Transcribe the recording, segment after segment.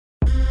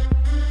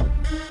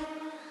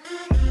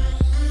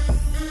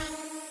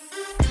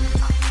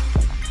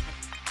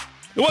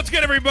What's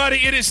good, everybody?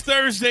 It is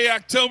Thursday,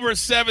 October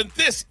 7th.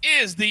 This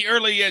is the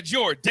Early Edge,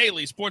 your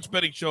daily sports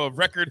betting show of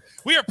record.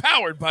 We are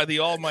powered by the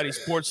almighty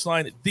Sports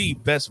Line, the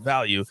best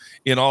value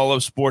in all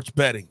of sports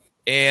betting.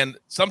 And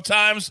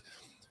sometimes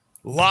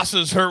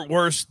losses hurt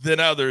worse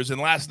than others,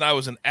 and last night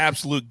was an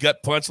absolute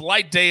gut punch.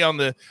 Light day on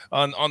the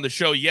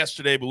show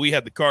yesterday, but we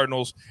had the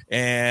Cardinals,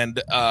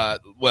 and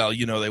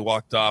they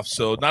walked off.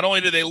 So not only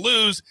did they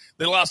lose,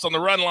 they lost on the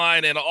run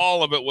line, and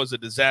all of it was a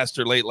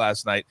disaster late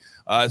last night.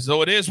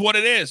 So it is what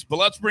it is. But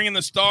let's bring in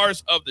the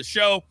stars of the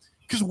show,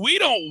 because we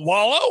don't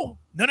wallow.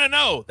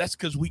 No. That's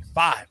because Week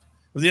 5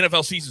 of the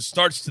NFL season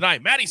starts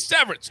tonight. Matty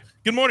Severance,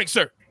 good morning,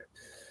 sir.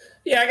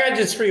 Yeah, I got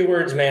just 3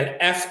 words, man.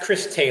 F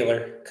Chris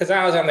Taylor, because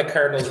I was on the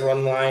Cardinals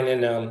run line.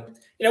 And,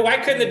 why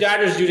couldn't the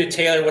Dodgers do to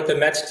Taylor what the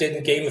Mets did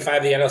in Game 5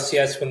 of the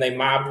NLCS when they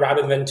mobbed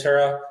Robin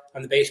Ventura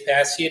on the base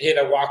pass? He had hit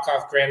a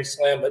walk-off grand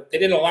slam, but they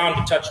didn't allow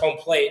him to touch home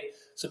plate,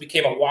 so it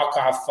became a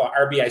walk-off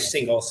RBI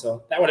single.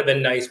 So that would have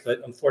been nice,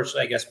 but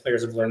unfortunately, I guess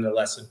players have learned their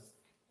lesson.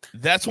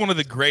 That's one of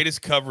the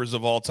greatest covers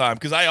of all time,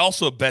 because I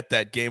also bet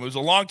that game. It was a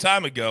long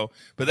time ago,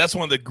 but that's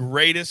one of the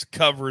greatest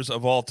covers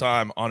of all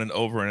time on an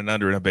over and an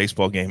under in a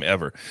baseball game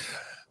ever.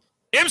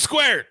 M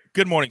Squared,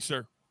 good morning,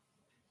 sir.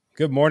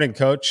 Good morning,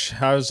 Coach.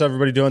 How's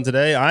everybody doing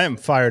today? I am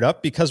fired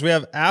up because we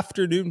have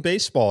afternoon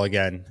baseball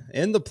again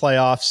in the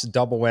playoffs.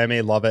 Double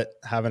whammy. Love it.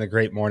 Having a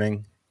great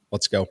morning.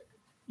 Let's go.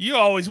 You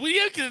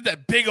get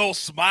that big old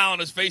smile on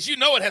his face. You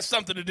know it has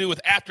something to do with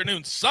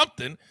afternoon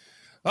something.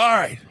 All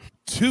right.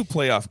 2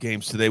 playoff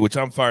games today, which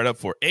I'm fired up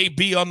for.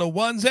 AB on the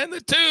 1s and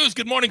the 2s.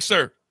 Good morning,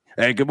 sir.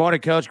 Hey, good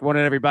morning, Coach. Good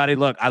morning, everybody.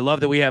 Look, I love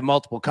that we have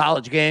multiple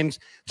college games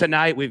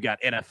tonight. We've got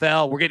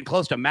NFL. We're getting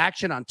close to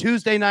Maction on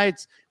Tuesday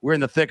nights. We're in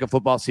the thick of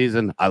football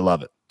season. I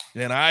love it.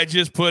 And I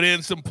just put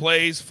in some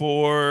plays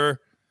for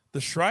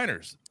the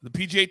Shriners. The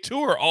PGA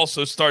Tour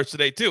also starts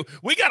today, too.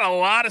 We got a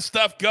lot of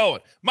stuff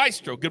going.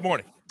 Maestro, good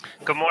morning.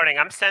 Good morning.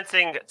 I'm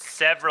sensing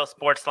several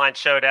sports line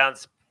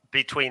showdowns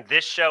between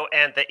this show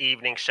and the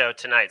evening show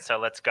tonight, so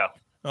let's go.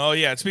 Oh,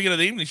 yeah. And speaking of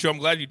the evening show, I'm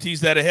glad you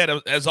teased that ahead.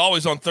 As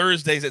always, on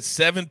Thursdays at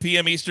 7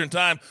 p.m. Eastern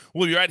Time,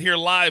 we'll be right here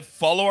live.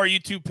 Follow our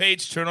YouTube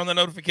page. Turn on the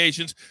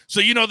notifications so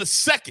you know the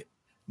second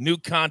new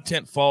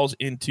content falls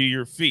into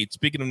your feed.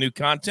 Speaking of new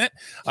content,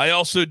 I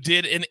also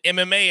did an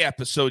MMA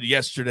episode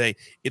yesterday.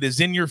 It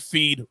is in your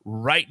feed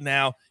right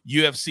now.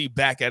 UFC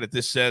back at it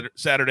this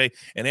Saturday,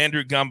 and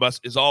Andrew Gumbus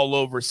is all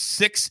over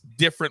 6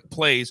 different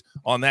plays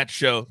on that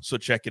show, so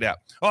check it out.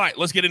 All right,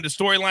 let's get into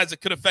storylines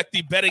that could affect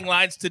the betting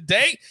lines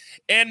today.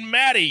 And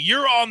Maddie,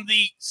 you're on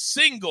the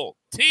single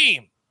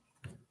team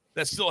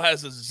that still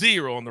has a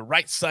 0 on the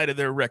right side of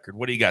their record.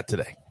 What do you got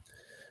today?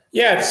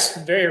 Yeah, it's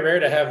very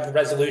rare to have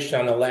resolution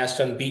on the last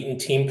unbeaten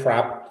team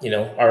prop,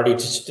 already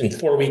just in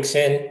 4 weeks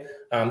in.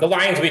 The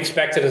Lions we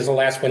expected as the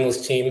last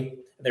winless team.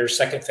 They were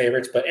second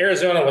favorites, but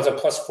Arizona was a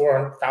plus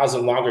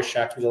 4,000 longer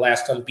shot to be the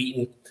last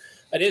unbeaten.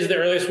 It is the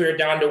earliest we were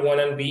down to 1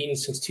 unbeaten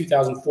since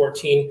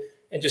 2014.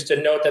 And just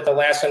to note that the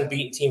last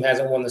unbeaten team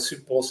hasn't won the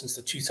Super Bowl since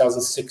the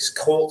 2006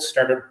 Colts,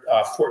 started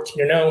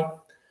 14-0.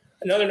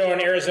 Another note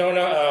on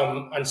Arizona,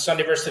 on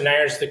Sunday versus the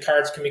Niners, the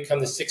Cards can become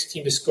the 6th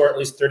team to score at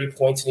least 30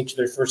 points in each of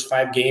their first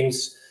 5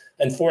 games.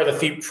 And 4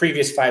 of the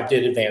previous 5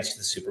 did advance to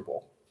the Super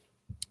Bowl.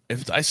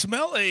 If I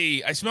smell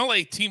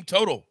a team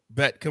total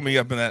bet coming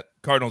up in that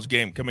Cardinals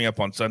game coming up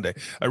on Sunday.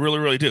 I really,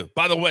 really do.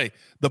 By the way,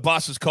 the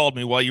bosses called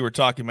me while you were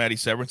talking, Matty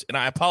Severance, and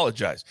I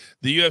apologize.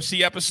 The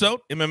UFC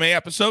episode, MMA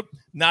episode,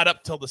 not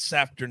up till this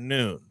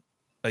afternoon.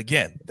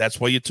 Again, that's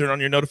why you turn on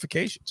your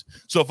notifications.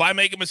 So if I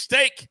make a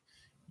mistake,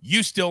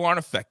 you still aren't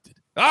affected.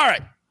 All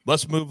right,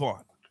 let's move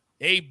on.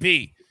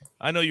 AB,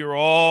 I know you're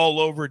all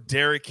over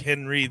Derrick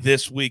Henry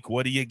this week.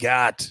 What do you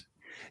got?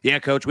 Yeah,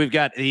 Coach, we've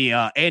got the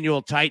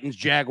annual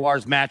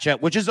Titans-Jaguars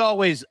matchup, which is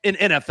always an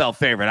NFL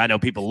favorite. I know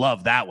people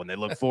love that one. They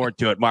look forward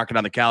to it, mark it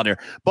on the calendar.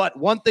 But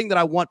one thing that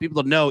I want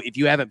people to know, if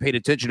you haven't paid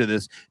attention to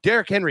this,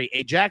 Derrick Henry,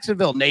 a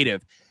Jacksonville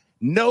native,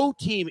 no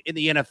team in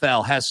the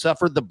NFL has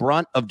suffered the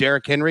brunt of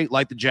Derrick Henry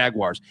like the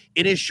Jaguars.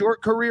 In his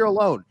short career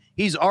alone,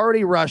 he's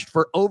already rushed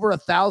for over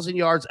 1,000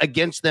 yards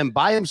against them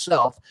by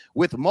himself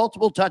with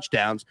multiple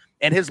touchdowns.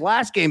 And his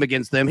last game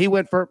against them, he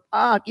went for,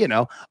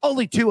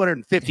 only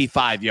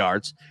 255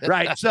 yards,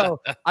 right? So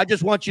I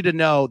just want you to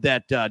know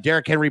that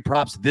Derrick Henry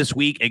props this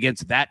week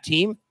against that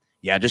team.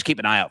 Yeah, just keep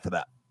an eye out for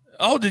that.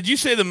 Oh, did you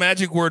say the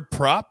magic word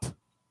prop?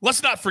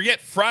 Let's not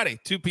forget Friday,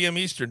 2 p.m.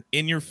 Eastern,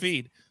 in your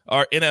feed,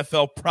 our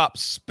NFL prop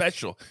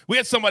special. We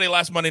had somebody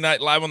last Monday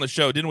night live on the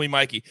show, didn't we,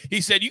 Mikey?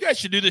 He said, you guys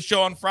should do this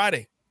show on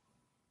Friday.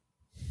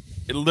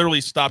 It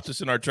literally stopped us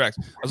in our tracks.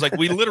 I was like,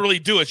 we literally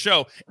do a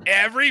show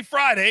every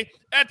Friday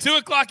at 2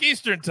 o'clock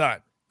Eastern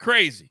time.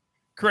 Crazy.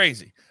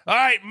 All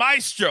right,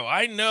 Maestro,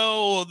 I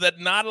know that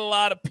not a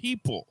lot of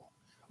people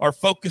are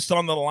focused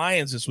on the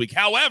Lions this week.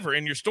 However,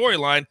 in your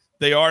storyline,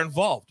 they are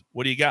involved.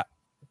 What do you got?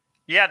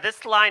 Yeah,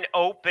 this line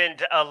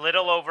opened a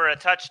little over a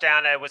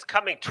touchdown. It was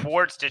coming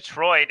towards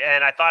Detroit,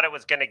 and I thought it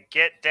was going to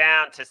get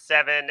down to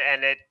 7,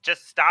 and it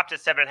just stopped at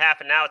 7.5,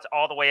 and now it's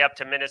all the way up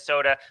to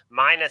Minnesota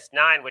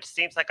 -9, which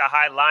seems like a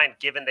high line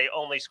given they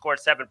only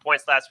scored 7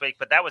 points last week,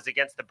 but that was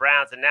against the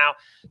Browns, and now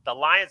the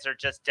Lions are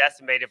just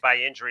decimated by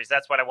injuries.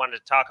 That's what I wanted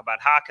to talk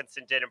about.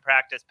 Hawkinson didn't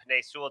practice.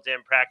 Penei Sewell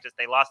didn't practice.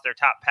 They lost their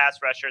top pass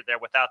rusher. They're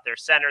without their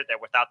center. They're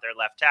without their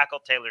left tackle,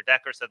 Taylor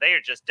Decker, so they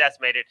are just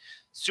decimated.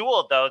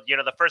 Sewell, though,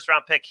 the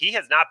first-round pick, he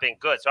has not been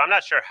good. So I'm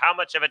not sure how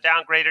much of a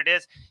downgrade it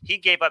is. He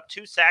gave up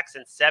 2 sacks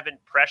and 7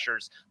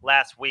 pressures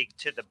last week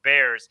to the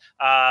Bears.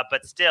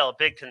 But still a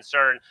big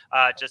concern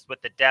just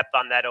with the depth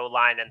on that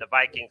O-line, and the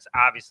Vikings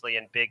obviously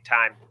in big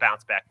time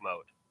bounce back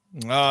mode.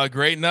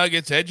 Great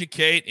nuggets,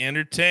 educate,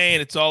 entertain.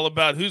 It's all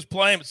about who's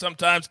playing, but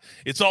sometimes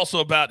it's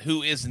also about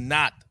who is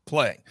not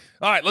playing.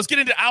 All right, let's get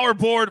into our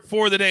board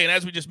for the day. And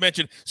as we just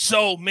mentioned,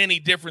 so many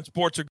different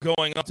sports are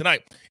going on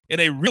tonight. And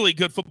a really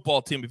good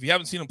football team, if you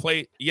haven't seen them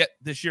play yet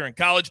this year in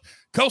college,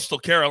 Coastal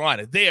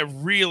Carolina, they have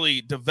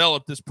really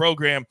developed this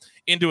program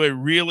into a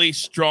really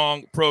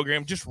strong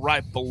program, just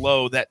right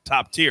below that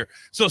top tier.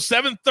 So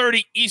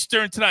 7:30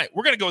 Eastern tonight,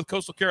 we're going to go with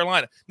Coastal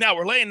Carolina. Now,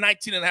 we're laying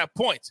 19.5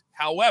 points.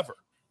 However,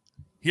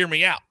 hear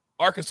me out.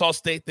 Arkansas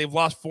State, they've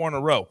lost 4 in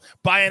a row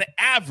by an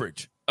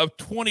average of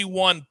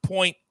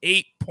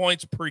 21.8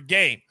 points per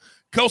game.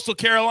 Coastal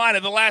Carolina,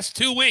 the last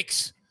 2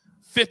 weeks,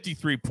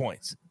 53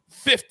 points,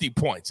 50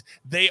 points.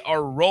 They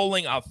are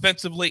rolling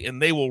offensively,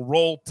 and they will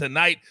roll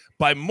tonight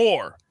by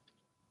more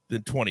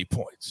than 20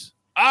 points.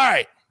 All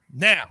right,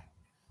 now,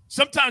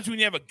 sometimes when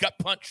you have a gut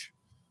punch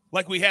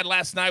like we had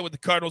last night with the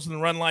Cardinals in the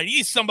run line, you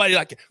need somebody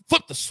like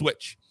flip the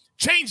switch,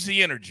 change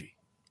the energy.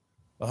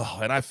 Oh,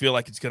 and I feel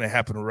like it's going to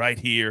happen right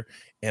here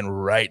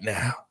and right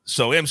now.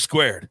 So M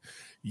squared,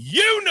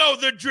 you know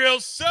the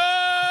drill, son.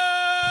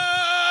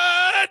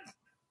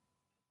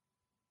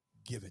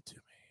 Give it to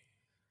me.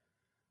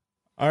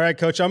 All right,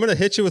 Coach, I'm going to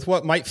hit you with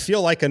what might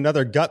feel like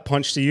another gut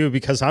punch to you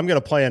because I'm going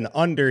to play an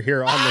under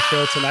here on the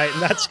show tonight,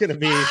 and that's going to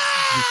be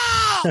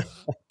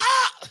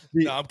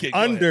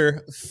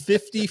under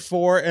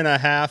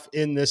 54.5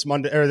 in this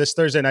Monday or this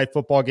Thursday night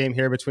football game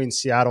here between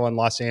Seattle and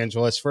Los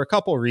Angeles for a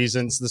couple of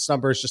reasons. This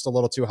number is just a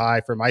little too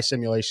high for my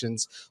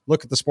simulations.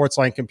 Look at the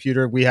Sportsline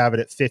computer. We have it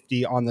at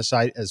 50 on the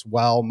site as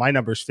well. My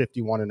number is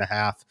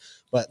 51.5.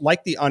 But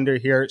like the under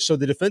here, so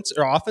the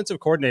offensive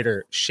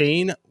coordinator,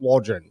 Shane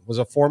Waldron, was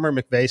a former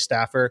McVay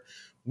staffer.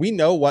 We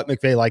know what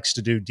McVay likes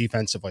to do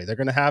defensively. They're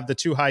going to have the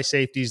 2 high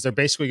safeties. They're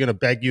basically going to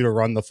beg you to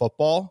run the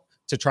football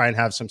to try and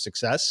have some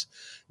success.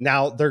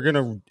 Now, they're going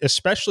to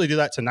especially do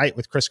that tonight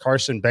with Chris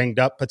Carson banged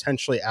up,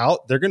 potentially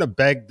out. They're going to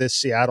beg this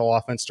Seattle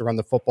offense to run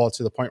the football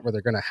to the point where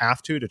they're going to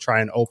have to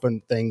try and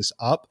open things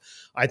up.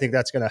 I think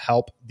that's going to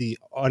help the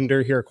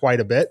under here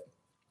quite a bit.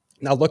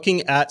 Now,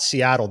 looking at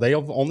Seattle, they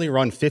have only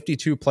run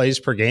 52 plays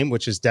per game,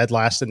 which is dead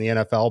last in the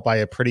NFL by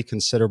a pretty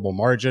considerable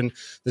margin.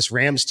 This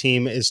Rams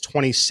team is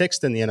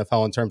 26th in the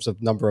NFL in terms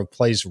of number of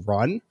plays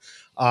run.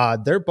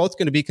 They're both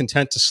going to be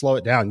content to slow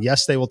it down.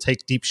 Yes, they will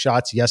take deep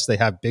shots. Yes, they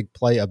have big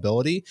play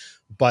ability,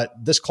 but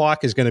this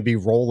clock is going to be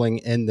rolling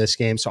in this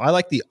game. So I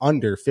like the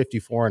under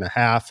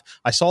 54.5.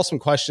 I saw some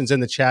questions in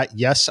the chat.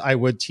 Yes, I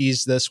would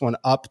tease this one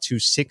up to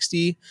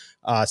 60,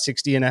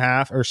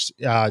 60.5, or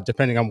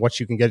depending on what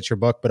you can get at your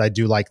book, but I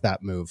do like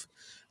that move.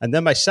 And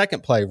then my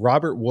second play,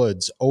 Robert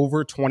Woods,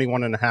 over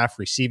 21.5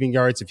 receiving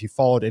yards. If you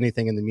followed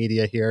anything in the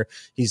media here,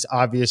 he's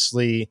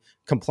obviously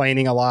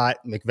complaining a lot.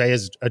 McVay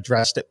has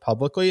addressed it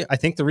publicly. I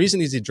think the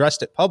reason he's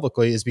addressed it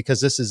publicly is because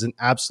this is an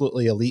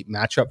absolutely elite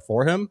matchup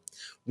for him.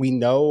 We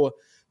know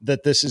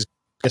that this is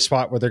a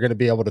spot where they're going to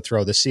be able to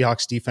throw. The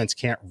Seahawks defense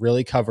can't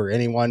really cover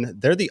anyone.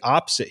 They're the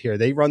opposite here.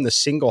 They run the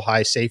single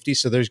high safety,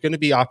 so there's going to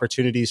be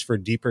opportunities for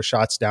deeper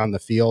shots down the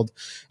field.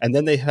 And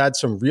then they had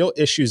some real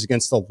issues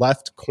against the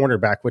left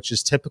cornerback, which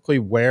is typically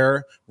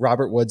where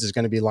Robert Woods is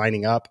going to be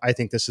lining up. I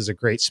think this is a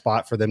great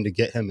spot for them to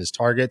get him his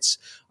targets.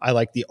 I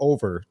like the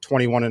over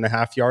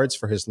 21.5 yards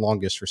for his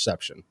longest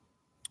reception.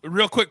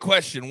 Real quick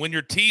question. When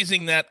you're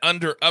teasing that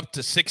under up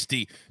to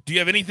 60, do you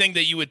have anything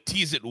that you would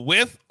tease it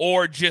with,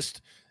 or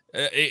just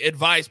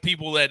advise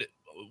people that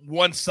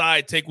one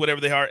side take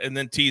whatever they are and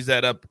then tease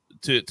that up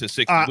to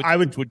 60?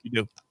 Which would you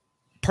do?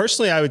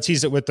 Personally, I would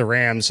tease it with the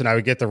Rams, and I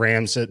would get the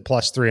Rams at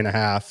plus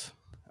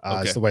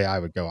 3.5. Is the way I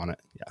would go on it.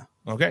 Yeah.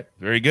 Okay.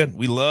 Very good.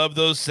 We love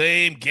those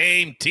same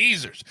game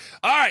teasers.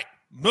 All right.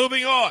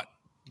 Moving on.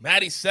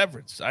 Maddie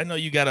Severance, I know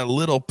you got a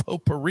little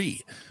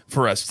potpourri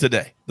for us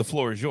today. The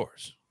floor is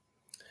yours.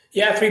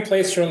 Yeah, 3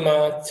 plays from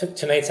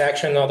tonight's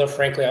action, although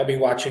frankly, I'll be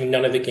watching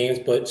none of the games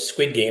but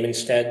Squid Game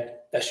instead.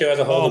 That show has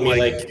a hold of me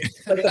like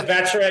The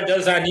Bachelorette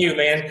does on you,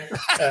 man.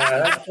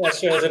 That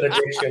show is an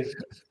addiction.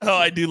 Oh,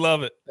 I do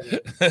love it.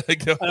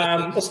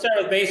 We'll start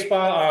with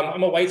baseball.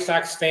 I'm a White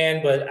Sox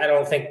fan, but I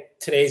don't think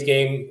today's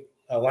game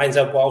lines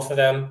up well for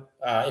them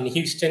in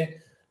Houston.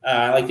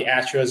 I like the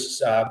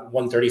Astros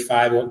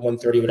 135,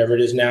 130, whatever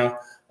it is now.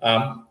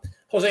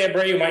 Jose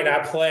Abreu might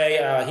not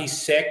play. He's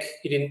sick.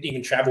 He didn't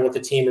even travel with the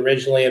team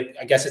originally.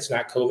 I guess it's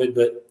not COVID,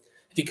 but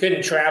If he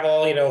couldn't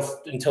travel,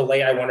 until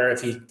late, I wonder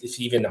if he's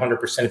even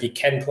 100%, if he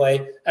can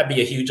play. That'd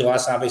be a huge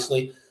loss,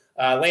 obviously.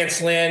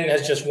 Lance Lynn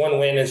has just one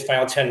win in his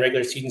final 10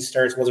 regular season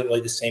starts. Wasn't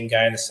really the same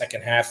guy in the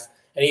second half.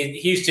 And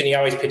Houston, he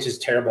always pitches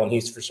terrible in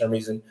Houston for some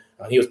reason.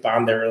 He was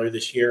bombed there earlier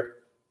this year.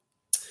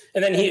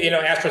 And then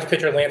Astros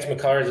pitcher Lance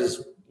McCullers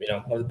is,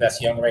 one of the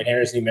best young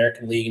right-handers in the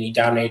American League, and he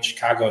dominated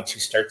Chicago in 2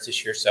 starts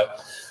this year. So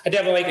I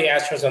definitely like the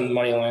Astros on the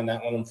money line,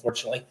 that one,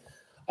 unfortunately.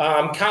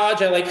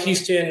 College, I like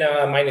Houston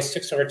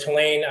 -6 over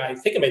Tulane. I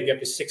think it might be up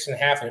to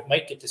 6.5, and it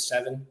might get to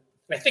 7. And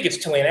I think it's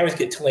Tulane. I always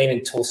get Tulane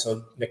and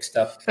Tulsa mixed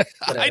up.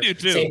 I do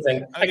too. Same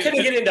thing. I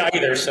couldn't get into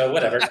either, so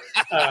whatever.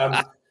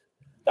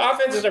 The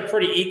offenses are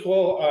pretty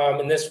equal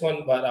in this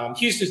one, but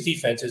Houston's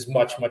defense is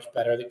much, much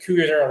better. The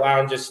Cougars are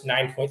allowing just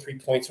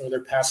 9.3 points over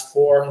their past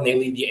 4, and they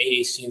lead the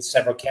AAC in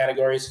several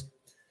categories.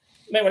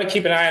 You might want to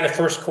keep an eye on the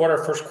first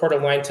quarter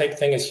line type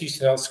thing, as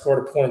Houston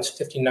outscored opponents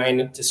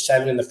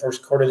 59-7 in the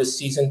first quarter this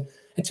season.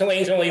 And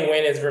Tulane's only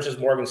win is versus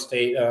Morgan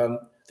State.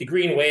 The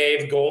Green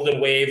Wave,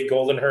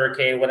 Golden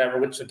Hurricane, whatever,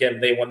 which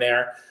again, they won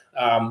there.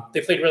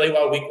 They played really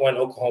well week 1,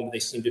 Oklahoma. They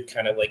seem to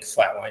kind of like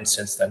flatline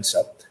since then.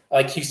 So I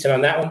like Houston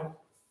on that one.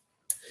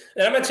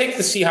 And I'm going to take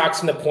the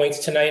Seahawks in the points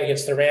tonight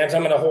against the Rams.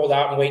 I'm going to hold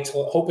out and wait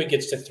till hope it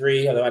gets to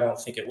 3, although I don't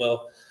think it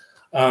will.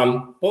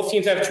 Both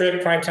teams have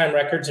terrific primetime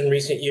records in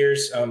recent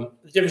years. The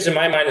difference in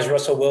my mind is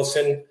Russell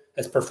Wilson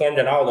has performed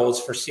in all those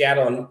for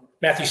Seattle, and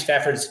Matthew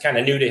Stafford's kind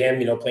of new to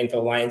him, playing for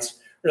the Lions.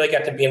 Really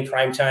got to be in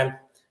primetime.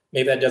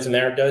 Maybe that doesn't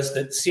matter. It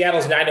does.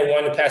 Seattle's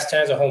 9-1 the past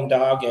 10 as a home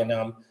dog,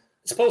 and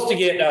supposed to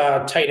get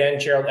tight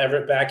end Gerald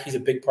Everett back. He's a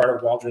big part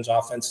of Waldron's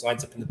offense.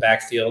 Lines up in the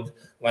backfield,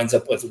 lines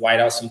up with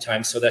wideout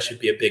sometimes. So that should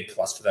be a big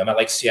plus for them. I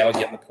like Seattle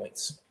getting the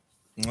points.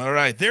 All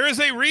right. There is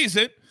a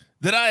reason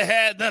that I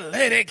had the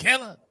Lady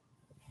Killer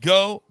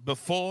go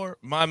before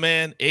my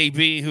man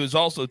AB, who is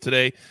also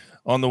today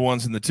on the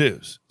 1s and the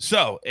 2s.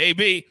 So,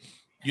 AB,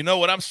 you know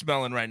what I'm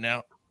smelling right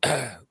now.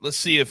 Let's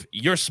see if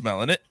you're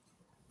smelling it.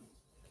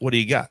 What do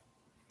you got?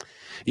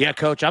 Yeah,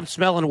 Coach, I'm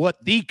smelling what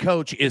the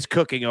coach is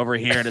cooking over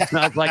here, and it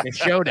smells like a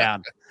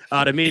showdown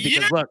to me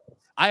because, look,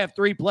 I have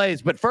 3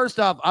 plays. But first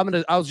off, I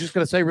was just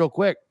going to say real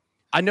quick,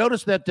 I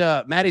noticed that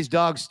Maddie's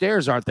dog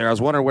stairs aren't there. I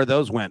was wondering where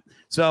those went.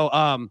 So,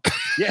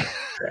 yeah.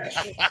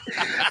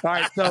 All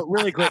right, so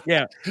really quick,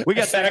 yeah. We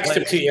got that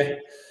extra to you.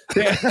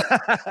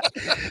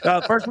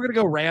 First, we're going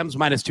to go Rams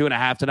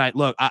 -2.5 tonight.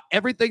 Look,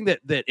 everything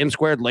that M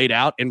Squared laid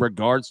out in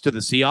regards to the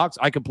Seahawks,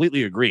 I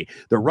completely agree.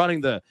 They're running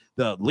the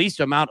least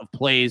amount of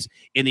plays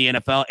in the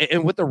NFL.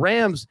 And with the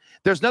Rams,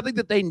 there's nothing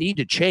that they need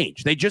to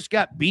change. They just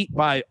got beat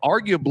by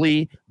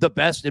arguably the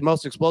best and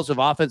most explosive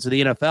offense in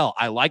the NFL.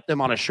 I like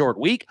them on a short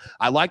week.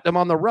 I like them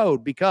on the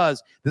road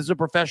because this is a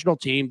professional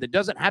team that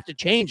doesn't have to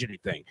change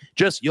anything.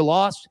 Just you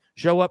lost,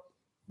 show up,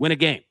 win a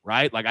game,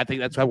 right? Like, I think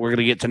that's what we're going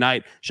to get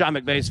tonight. Sean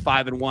McVay's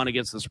 5-1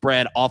 against the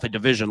spread off a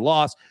division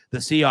loss. The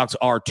Seahawks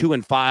are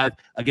 2-5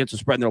 against the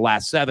spread in their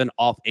last 7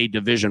 off a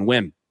division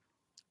win.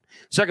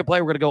 Second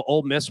play, we're going to go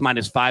Ole Miss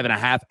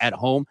 -5.5 at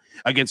home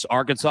against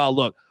Arkansas.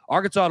 Look,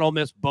 Arkansas and Ole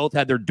Miss both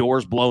had their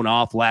doors blown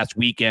off last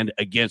weekend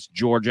against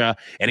Georgia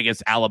and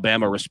against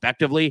Alabama,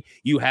 respectively.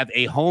 You have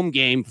a home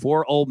game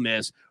for Ole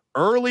Miss.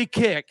 Early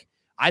kick.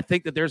 I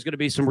think that there's going to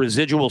be some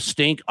residual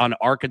stink on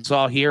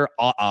Arkansas here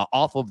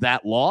off of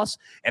that loss.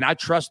 And I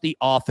trust the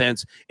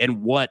offense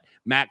and what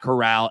Matt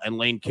Corral and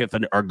Lane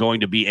Kiffin are going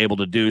to be able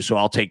to do. So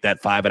I'll take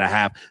that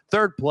 5.5.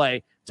 Third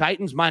play,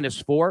 Titans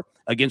 -4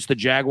 against the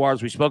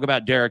Jaguars. We spoke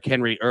about Derrick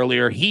Henry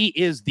earlier. He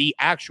is the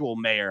actual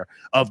mayor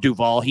of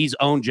Duval. He's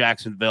owned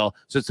Jacksonville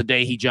since the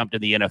day he jumped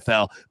in the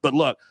NFL. But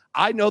look,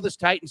 I know this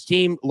Titans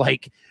team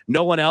like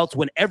no one else.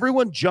 When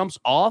everyone jumps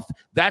off,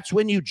 that's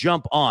when you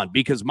jump on,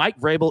 because Mike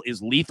Vrabel is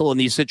lethal in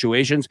these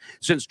situations.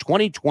 Since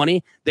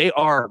 2020, they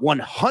are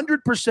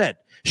 100%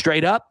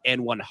 straight up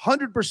and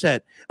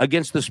 100%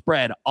 against the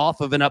spread off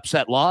of an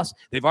upset loss.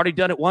 They've already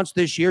done it once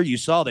this year. You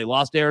saw they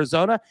lost to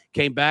Arizona,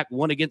 came back,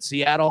 won against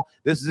Seattle.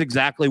 This is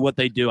exactly what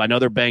they do. I know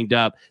they're banged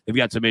up. They've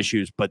got some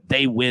issues, but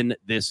they win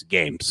this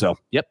game. So,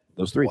 yep,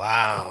 those 3.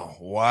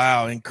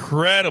 Wow.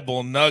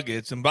 Incredible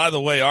nuggets. And by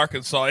the way,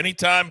 Arkansas,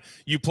 anytime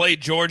you play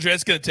Georgia,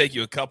 it's going to take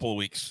you a couple of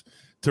weeks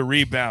to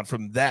rebound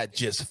from that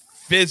just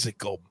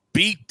physical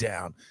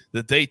beatdown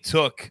that they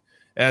took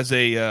as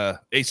a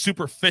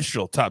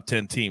superficial top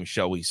 10 team,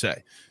 shall we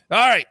say.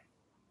 All right.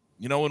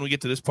 You know, when we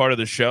get to this part of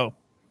the show,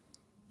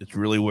 it's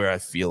really where I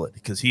feel it,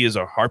 because he is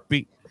our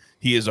heartbeat,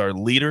 he is our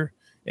leader,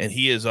 and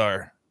he is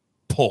our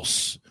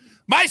pulse.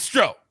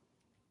 Maestro!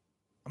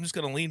 I'm just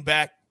going to lean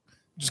back.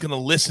 I'm just going to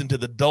listen to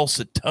the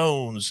dulcet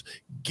tones.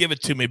 Give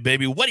it to me,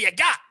 baby. What do you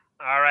got?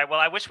 All right. Well,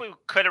 I wish we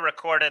could have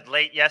recorded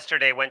late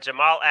yesterday when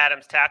Jamal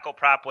Adams' tackle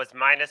prop was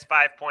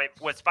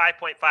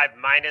 -5.5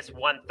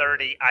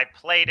 -130. I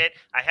played it.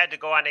 I had to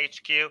go on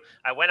HQ.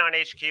 I went on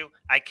HQ.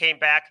 I came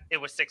back. It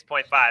was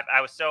 6.5. I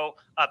was so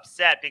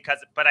upset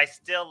but I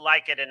still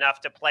like it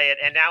enough to play it.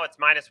 And now it's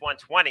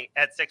 -120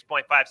 at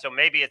 6.5. So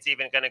maybe it's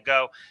even going to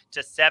go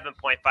to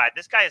 7.5.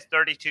 This guy has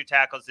 32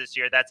 tackles this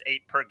year. That's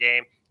 8 per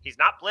game. He's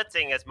not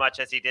blitzing as much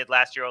as he did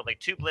last year. Only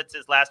 2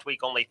 blitzes last week,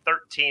 only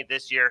 13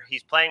 this year.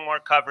 He's playing more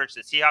coverage.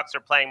 The Seahawks are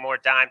playing more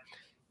dime.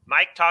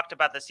 Mike talked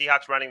about the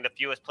Seahawks running the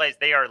fewest plays.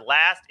 They are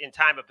last in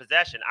time of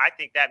possession. I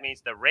think that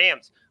means the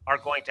Rams are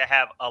going to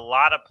have a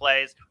lot of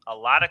plays, a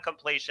lot of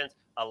completions,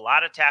 a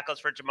lot of tackles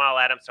for Jamal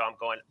Adams. So I'm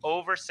going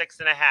over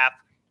 6.5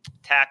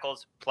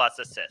 tackles plus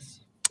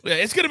assists. Yeah,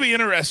 it's going to be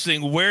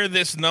interesting where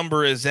this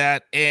number is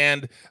at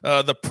and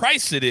the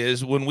price it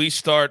is when we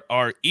start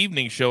our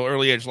evening show,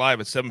 Early Edge Live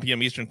at 7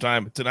 p.m. Eastern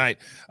time tonight.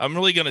 I'm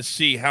really going to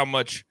see how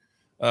much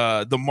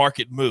the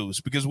market moves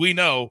because we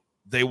know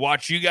they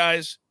watch you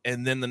guys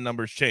and then the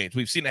numbers change.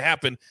 We've seen it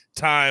happen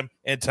time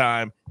and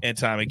time and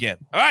time again.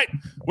 All right,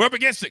 we're up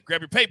against it. Grab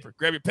your paper,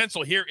 grab your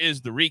pencil. Here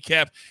is the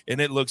recap, and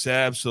it looks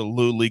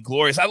absolutely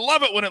glorious. I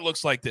love it when it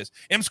looks like this.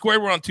 M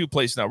Squared, we're on 2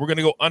 plays now. We're going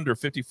to go under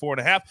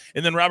 54.5,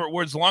 and then Robert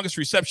Woods, the longest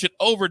reception,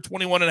 over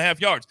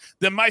 21.5 yards.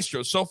 Then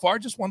Maestro, so far,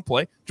 just 1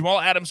 play. Jamal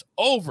Adams,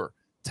 over.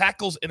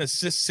 Tackles and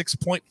assists,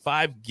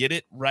 6.5. Get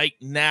it right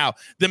now.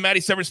 Then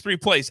Matty Severance, 3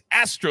 plays.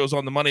 Astros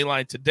on the money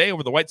line today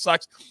over the White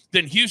Sox.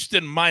 Then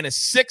Houston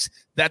 -6.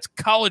 That's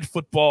college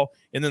football.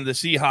 And then the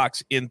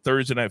Seahawks in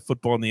Thursday Night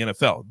Football in the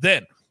NFL.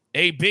 Then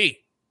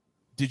AB,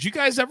 did you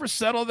guys ever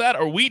settle that?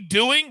 Are we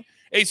doing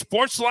a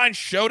sports line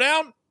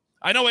showdown?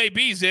 I know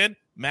AB's in.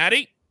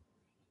 Matty?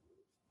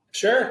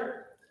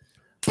 Sure.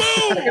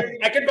 Boom!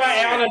 I could buy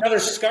Alan another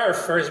scarf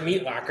for his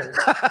meat locker.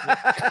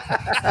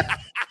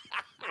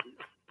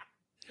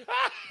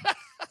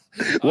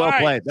 Well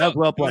played. That was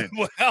well played.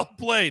 Well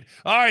played.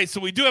 All right, so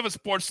we do have a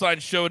sports line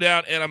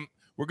showdown, and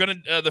we're gonna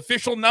the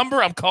official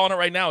number. I'm calling it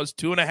right now is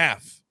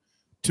 2.5.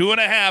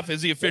 2.5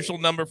 is the official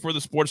number for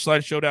the sports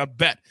line showdown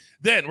bet.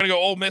 Then we're gonna go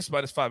Ole Miss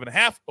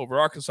 -5.5 over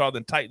Arkansas.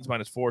 Then Titans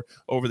 -4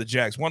 over the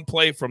Jags. 1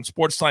 play from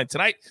sports line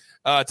tonight.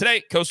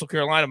 Today, Coastal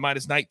Carolina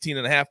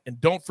 -19.5. And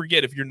don't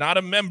forget, if you're not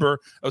a member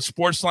of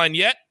sports line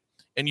yet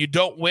and you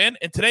don't win,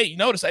 and today you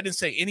notice I didn't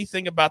say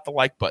anything about the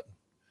like button.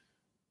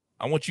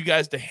 I want you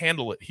guys to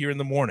handle it here in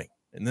the morning.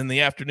 And then in the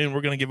afternoon,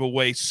 we're going to give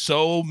away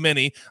so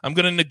many. I'm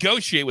going to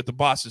negotiate with the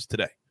bosses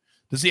today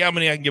to see how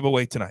many I can give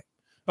away tonight.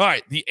 All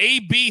right, the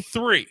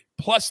AB3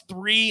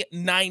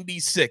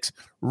 +396.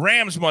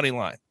 Rams money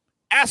line.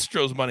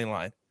 Astros money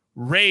line.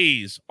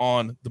 Rays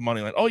on the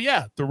money line. Oh,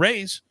 yeah, the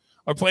Rays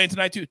are playing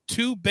tonight too.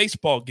 2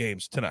 baseball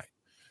games tonight.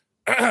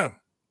 All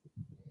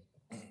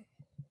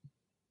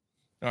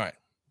right.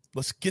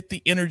 Let's get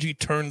the energy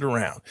turned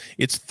around.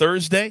 It's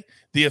Thursday,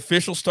 the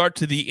official start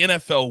to the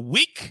NFL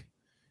week,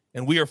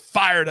 and we are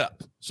fired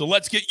up. So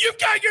let's get – you've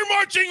got your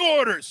marching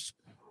orders.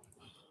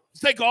 Let's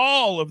take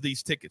all of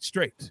these tickets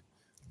straight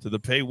to the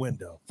pay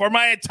window. For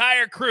my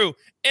entire crew,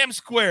 M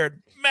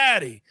Squared,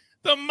 Maddie,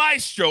 the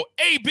Maestro,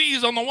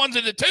 ABs on the 1s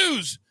and the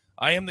 2s.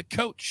 I am the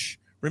coach.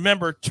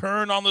 Remember,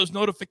 turn on those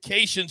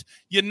notifications.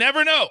 You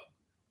never know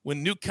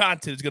when new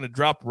content is going to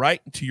drop right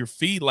into your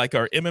feed like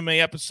our MMA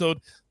episode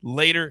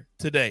later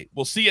today.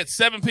 We'll see you at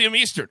 7 p.m.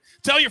 Eastern.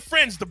 Tell your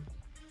friends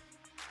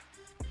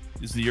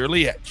is the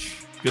Early Edge.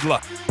 Good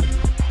luck.